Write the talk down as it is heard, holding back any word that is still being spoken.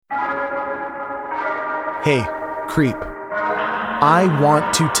Hey, creep. I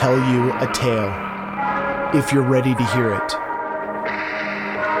want to tell you a tale, if you're ready to hear it.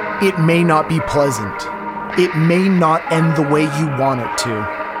 It may not be pleasant. It may not end the way you want it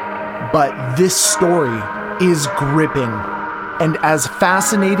to. But this story is gripping, and as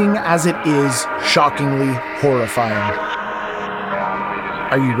fascinating as it is, shockingly horrifying.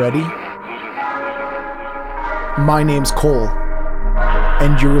 Are you ready? My name's Cole,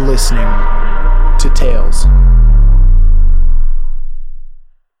 and you're listening to Tales.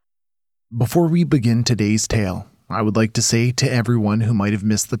 Before we begin today's tale, I would like to say to everyone who might have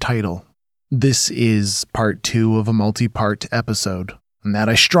missed the title, this is part 2 of a multi-part episode, and that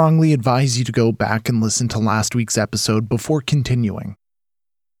I strongly advise you to go back and listen to last week's episode before continuing.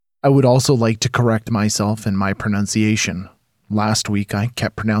 I would also like to correct myself in my pronunciation. Last week I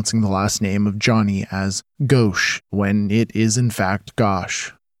kept pronouncing the last name of Johnny as Gosch, when it is in fact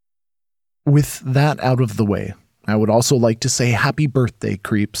Gosch. With that out of the way, I would also like to say happy birthday,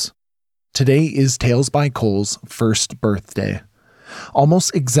 creeps. Today is Tales by Cole's first birthday.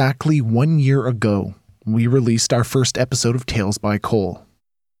 Almost exactly 1 year ago, we released our first episode of Tales by Cole.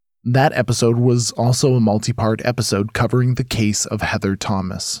 That episode was also a multi-part episode covering the case of Heather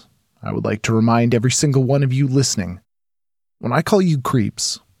Thomas. I would like to remind every single one of you listening, when I call you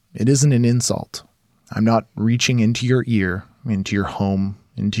creeps, it isn't an insult. I'm not reaching into your ear, into your home,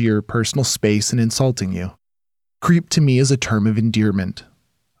 into your personal space and insulting you. Creep to me is a term of endearment,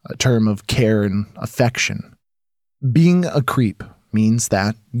 a term of care and affection. Being a creep means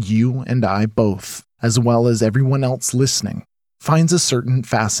that you and I both, as well as everyone else listening, finds a certain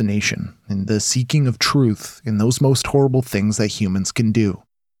fascination in the seeking of truth in those most horrible things that humans can do.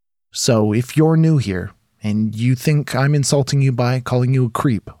 So if you're new here, and you think I'm insulting you by calling you a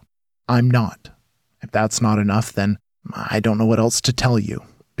creep, I'm not. If that's not enough, then I don't know what else to tell you,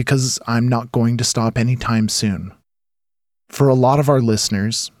 because I'm not going to stop anytime soon. For a lot of our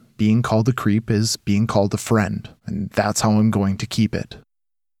listeners, being called a creep is being called a friend, and that's how I'm going to keep it.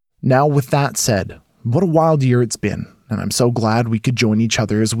 Now, with that said, what a wild year it's been, and I'm so glad we could join each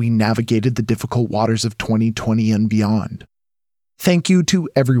other as we navigated the difficult waters of 2020 and beyond. Thank you to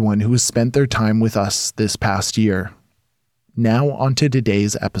everyone who has spent their time with us this past year. Now on to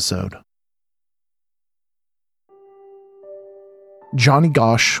today's episode. Johnny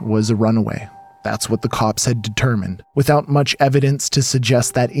Gosch was a runaway. That's what the cops had determined, without much evidence to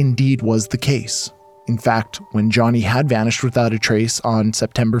suggest that indeed was the case. In fact, when Johnny had vanished without a trace on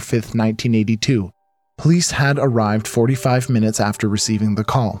September 5th, 1982, police had arrived 45 minutes after receiving the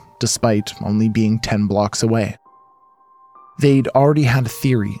call, despite only being 10 blocks away. They'd already had a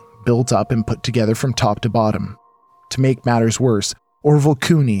theory built up and put together from top to bottom. To make matters worse, Orville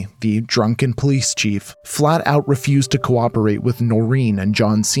Cooney, the drunken police chief, flat out refused to cooperate with Noreen and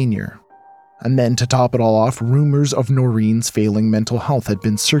John Sr. And then to top it all off, rumors of Noreen's failing mental health had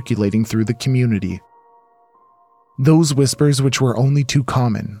been circulating through the community. Those whispers, which were only too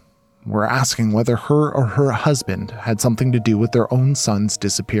common, were asking whether her or her husband had something to do with their own son's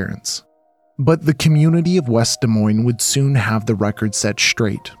disappearance. But the community of West Des Moines would soon have the record set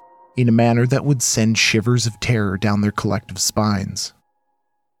straight, in a manner that would send shivers of terror down their collective spines.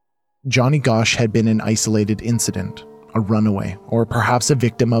 Johnny Gosch had been an isolated incident, a runaway, or perhaps a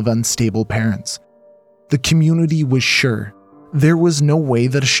victim of unstable parents. The community was sure there was no way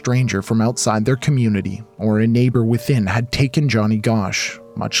that a stranger from outside their community or a neighbor within had taken Johnny Gosch,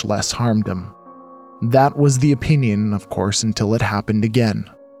 much less harmed him. That was the opinion, of course, until it happened again.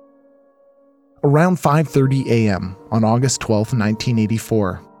 Around 5:30 a.m. on August 12,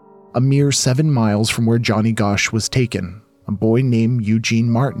 1984, a mere 7 miles from where Johnny Gosch was taken, a boy named Eugene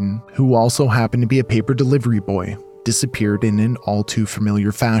Martin, who also happened to be a paper delivery boy, disappeared in an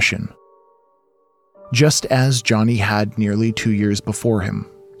all-too-familiar fashion. Just as Johnny had nearly 2 years before him,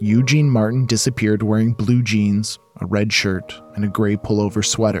 Eugene Martin disappeared wearing blue jeans, a red shirt, and a gray pullover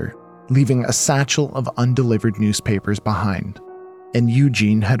sweater, leaving a satchel of undelivered newspapers behind. And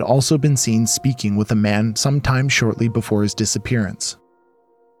Eugene had also been seen speaking with a man sometime shortly before his disappearance.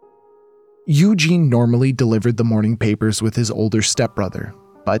 Eugene normally delivered the morning papers with his older stepbrother,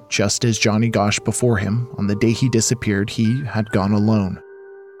 but just as Johnny Gosch before him, on the day he disappeared, he had gone alone.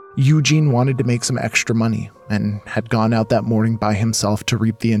 Eugene wanted to make some extra money, and had gone out that morning by himself to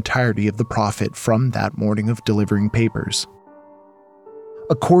reap the entirety of the profit from that morning of delivering papers.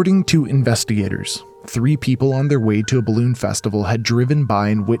 According to investigators, 3 people on their way to a balloon festival had driven by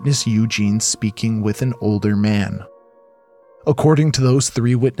and witnessed Eugene speaking with an older man. According to those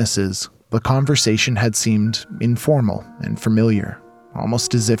 3 witnesses, the conversation had seemed informal and familiar,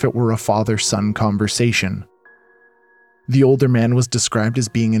 almost as if it were a father-son conversation. The older man was described as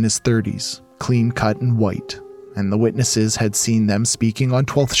being in his 30s, clean-cut and white, and the witnesses had seen them speaking on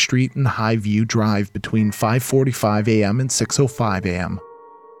 12th Street and Highview Drive between 5:45 a.m. and 6:05 a.m.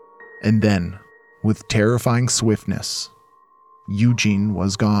 And then, with terrifying swiftness, Eugene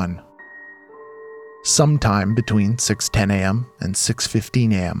was gone. Sometime between 6:10 a.m. and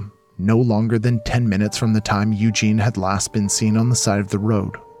 6:15 a.m., no longer than 10 minutes from the time Eugene had last been seen on the side of the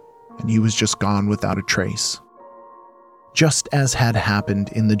road, and he was just gone without a trace. Just as had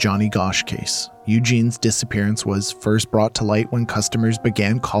happened in the Johnny Gosch case, Eugene's disappearance was first brought to light when customers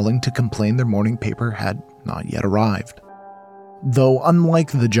began calling to complain their morning paper had not yet arrived. Though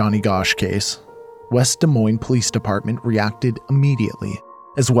unlike the Johnny Gosch case, West Des Moines Police Department reacted immediately,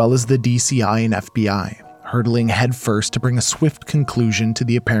 as well as the DCI and FBI, hurtling headfirst to bring a swift conclusion to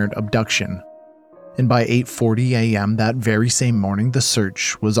the apparent abduction. And by 8:40 a.m. that very same morning, the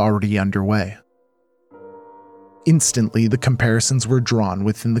search was already underway. Instantly, the comparisons were drawn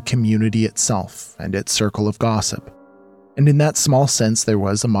within the community itself and its circle of gossip, and in that small sense there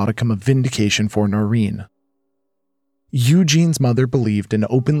was a modicum of vindication for Noreen. Eugene's mother believed and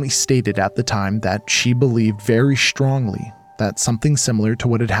openly stated at the time that she believed very strongly that something similar to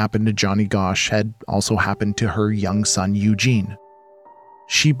what had happened to Johnny Gosch had also happened to her young son Eugene.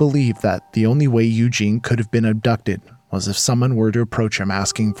 She believed that the only way Eugene could have been abducted was if someone were to approach him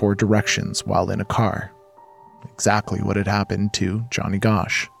asking for directions while in a car. Exactly what had happened to Johnny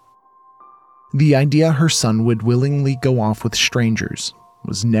Gosch. The idea her son would willingly go off with strangers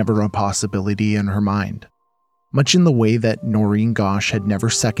was never a possibility in her mind, much in the way that Noreen Gosch had never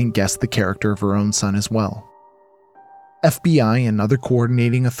second-guessed the character of her own son as well. FBI and other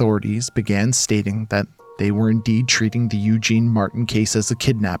coordinating authorities began stating that they were indeed treating the Eugene Martin case as a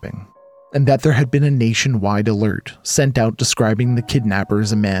kidnapping, and that there had been a nationwide alert sent out describing the kidnapper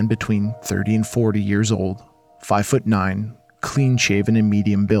as a man between 30 and 40 years old, 5'9", clean-shaven and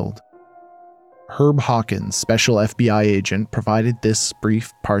medium build. Herb Hawkins, special FBI agent, provided this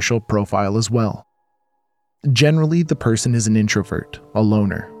brief, partial profile as well. Generally, the person is an introvert, a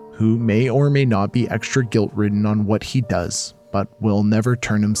loner, who may or may not be extra guilt-ridden on what he does, but will never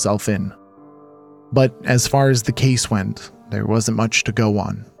turn himself in. But as far as the case went, there wasn't much to go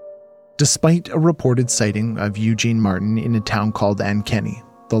on. Despite a reported sighting of Eugene Martin in a town called Ankeny,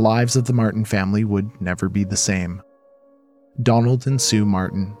 the lives of the Martin family would never be the same. Donald and Sue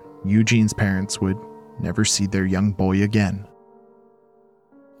Martin, Eugene's parents, would never see their young boy again.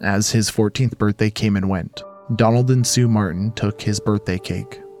 As his 14th birthday came and went, Donald and Sue Martin took his birthday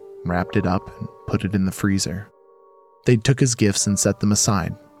cake, wrapped it up, and put it in the freezer. They took his gifts and set them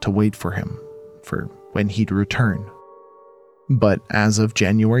aside to wait for him, for when he'd return. But as of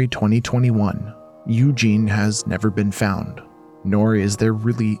January 2021, Eugene has never been found, nor is there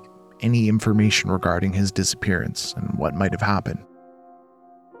really any information regarding his disappearance and what might have happened.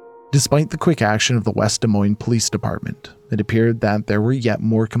 Despite the quick action of the West Des Moines Police Department, it appeared that there were yet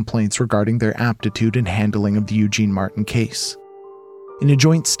more complaints regarding their aptitude in handling of the Eugene Martin case. In a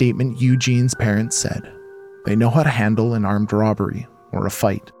joint statement, Eugene's parents said, "They know how to handle an armed robbery or a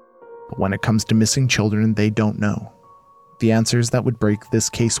fight, but when it comes to missing children, they don't know. The answers that would break this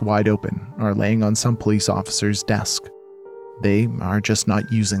case wide open are laying on some police officer's desk. They are just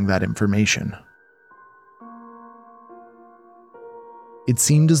not using that information." It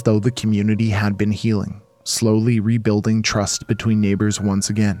seemed as though the community had been healing, slowly rebuilding trust between neighbors once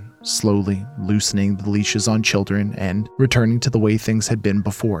again, slowly loosening the leashes on children and returning to the way things had been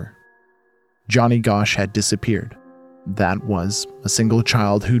before. Johnny Gosch had disappeared. That was a single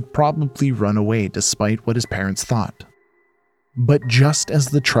child who'd probably run away despite what his parents thought. But just as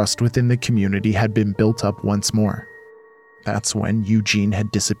the trust within the community had been built up once more, that's when Eugene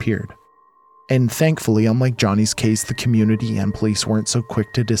had disappeared. And thankfully, unlike Johnny's case, the community and police weren't so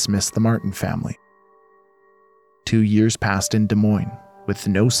quick to dismiss the Martin family. 2 years passed in Des Moines, with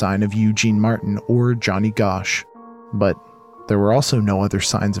no sign of Eugene Martin or Johnny Gosch, but there were also no other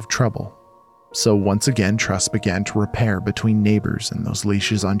signs of trouble. So once again, trust began to repair between neighbors, and those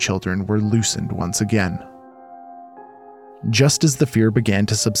leashes on children were loosened once again. Just as the fear began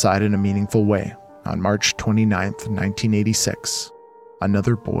to subside in a meaningful way, on March 29, 1986,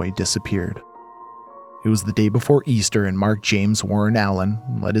 another boy disappeared. It was the day before Easter, and Mark James Warren Allen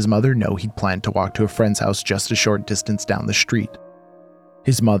let his mother know he'd planned to walk to a friend's house just a short distance down the street.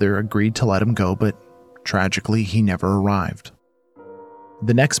 His mother agreed to let him go, but tragically, he never arrived.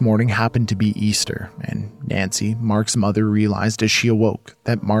 The next morning happened to be Easter, and Nancy, Mark's mother, realized as she awoke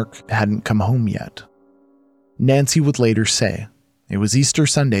that Mark hadn't come home yet. Nancy would later say, "It was Easter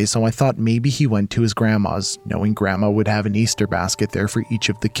Sunday, so I thought maybe he went to his grandma's, knowing Grandma would have an Easter basket there for each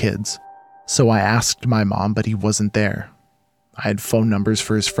of the kids. So I asked my mom, but he wasn't there. I had phone numbers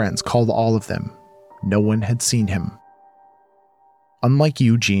for his friends, called all of them. No one had seen him. Unlike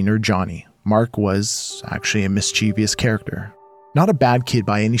Eugene or Johnny, Mark was actually a mischievous character. Not a bad kid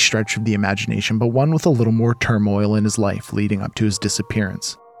by any stretch of the imagination, but one with a little more turmoil in his life leading up to his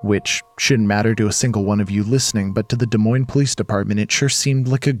disappearance, which shouldn't matter to a single one of you listening, but to the Des Moines Police Department it sure seemed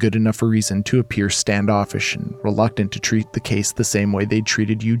like a good enough reason to appear standoffish and reluctant to treat the case the same way they'd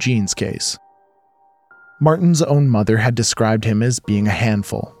treated Eugene's case. Martin's own mother had described him as being a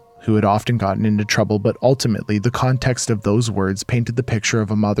handful, who had often gotten into trouble, but ultimately the context of those words painted the picture of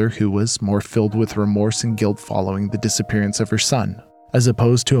a mother who was more filled with remorse and guilt following the disappearance of her son, as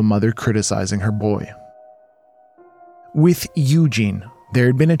opposed to a mother criticizing her boy. With Eugene, there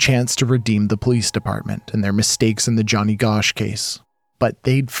had been a chance to redeem the police department and their mistakes in the Johnny Gosch case, but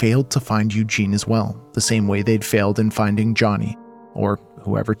they'd failed to find Eugene as well, the same way they'd failed in finding Johnny, or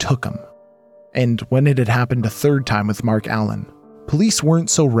whoever took him. And when it had happened a third time with Mark Allen, police weren't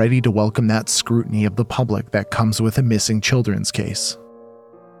so ready to welcome that scrutiny of the public that comes with a missing children's case.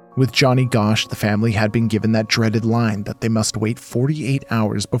 With Johnny Gosch, the family had been given that dreaded line that they must wait 48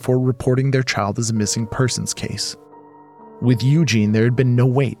 hours before reporting their child as a missing persons case. With Eugene, there had been no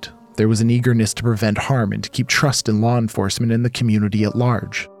wait. There was an eagerness to prevent harm and to keep trust in law enforcement and the community at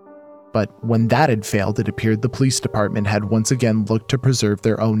large. But when that had failed, it appeared the police department had once again looked to preserve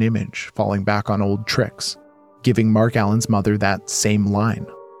their own image, falling back on old tricks, giving Mark Allen's mother that same line,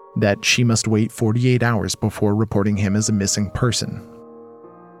 that she must wait 48 hours before reporting him as a missing person.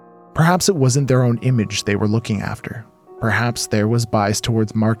 Perhaps it wasn't their own image they were looking after. Perhaps there was bias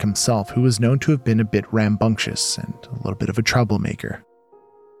towards Mark himself, who was known to have been a bit rambunctious and a little bit of a troublemaker.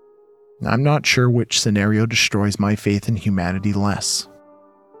 I'm not sure which scenario destroys my faith in humanity less.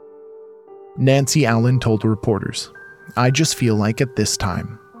 Nancy Allen told reporters, "I just feel like at this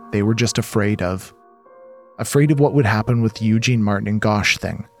time, they were just afraid of what would happen with the Eugene Martin and Gosch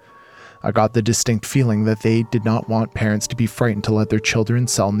thing. I got the distinct feeling that they did not want parents to be frightened to let their children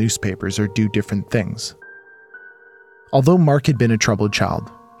sell newspapers or do different things." Although Mark had been a troubled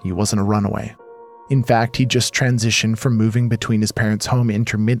child, he wasn't a runaway. In fact, he just transitioned from moving between his parents' home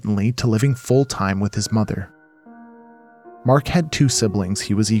intermittently to living full-time with his mother. Mark had 2 siblings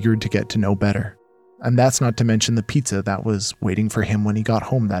he was eager to get to know better, and that's not to mention the pizza that was waiting for him when he got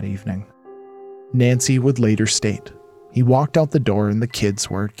home that evening. Nancy would later state, "He walked out the door and the kids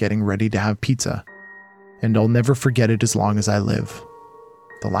were getting ready to have pizza, and I'll never forget it as long as I live.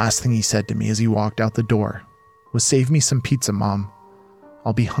 The last thing he said to me as he walked out the door was, 'Save me some pizza, Mom.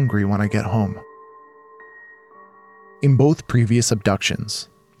 I'll be hungry when I get home.'" In both previous abductions,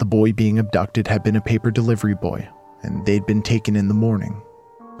 the boy being abducted had been a paper delivery boy, and they'd been taken in the morning.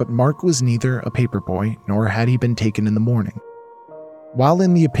 But Mark was neither a paper boy, nor had he been taken in the morning. While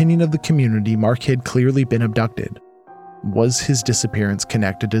in the opinion of the community, Mark had clearly been abducted, was his disappearance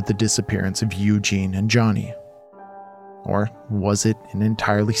connected to the disappearance of Eugene and Johnny? Or was it an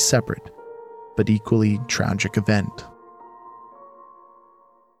entirely separate, but equally tragic event?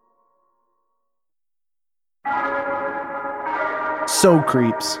 So,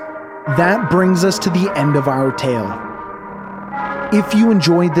 creeps, that brings us to the end of our tale. If you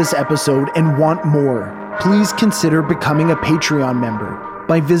enjoyed this episode and want more, please consider becoming a Patreon member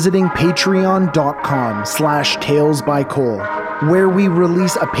by visiting patreon.com/talesbycole, where we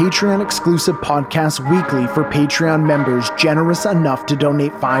release a Patreon-exclusive podcast weekly for Patreon members generous enough to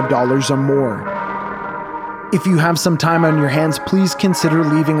donate $5 or more. If you have some time on your hands, please consider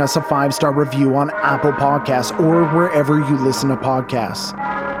leaving us a 5-star review on Apple Podcasts or wherever you listen to podcasts.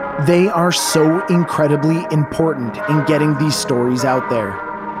 They are so incredibly important in getting these stories out there.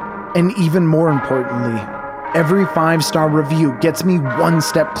 And even more importantly, every 5-star review gets me one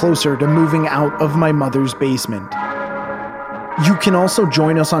step closer to moving out of my mother's basement. You can also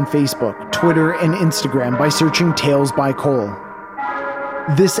join us on Facebook, Twitter, and Instagram by searching Tales by Cole.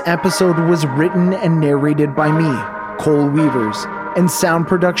 This episode was written and narrated by me, Cole Weavers, and sound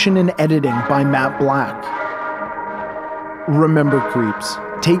production and editing by Matt Black. Remember, creeps,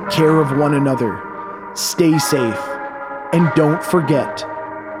 take care of one another, stay safe, and don't forget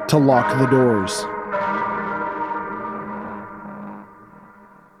to lock the doors.